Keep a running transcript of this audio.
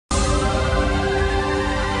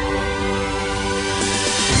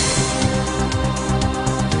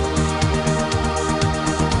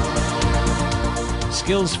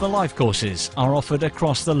Skills for Life courses are offered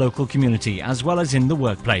across the local community as well as in the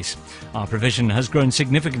workplace. Our provision has grown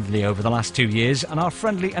significantly over the last 2 years, and our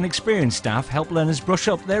friendly and experienced staff help learners brush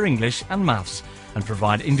up their English and maths and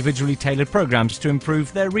provide individually tailored programmes to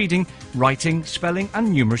improve their reading, writing, spelling and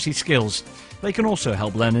numeracy skills. They can also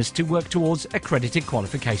help learners to work towards accredited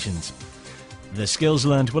qualifications. The skills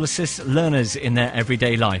learned will assist learners in their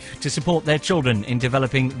everyday life to support their children in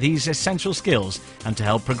developing these essential skills and to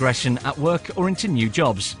help progression at work or into new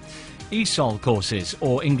jobs. ESOL courses,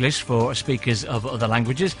 or English for speakers of other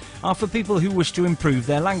languages, are for people who wish to improve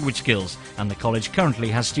their language skills, and the college currently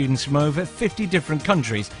has students from over 50 different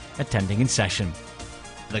countries attending in session.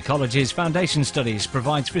 The college's Foundation Studies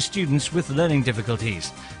provides for students with learning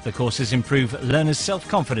difficulties. The courses improve learners'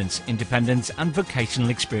 self-confidence, independence and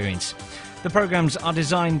vocational experience. The programmes are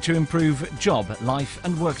designed to improve job, life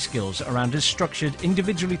and work skills around a structured,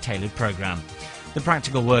 individually tailored programme. The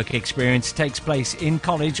practical work experience takes place in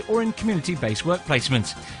college or in community-based work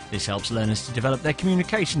placements. This helps learners to develop their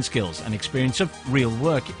communication skills and experience of real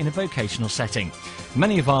work in a vocational setting.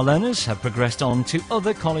 Many of our learners have progressed on to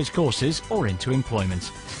other college courses or into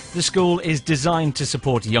employment. The school is designed to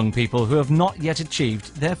support young people who have not yet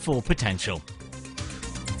achieved their full potential.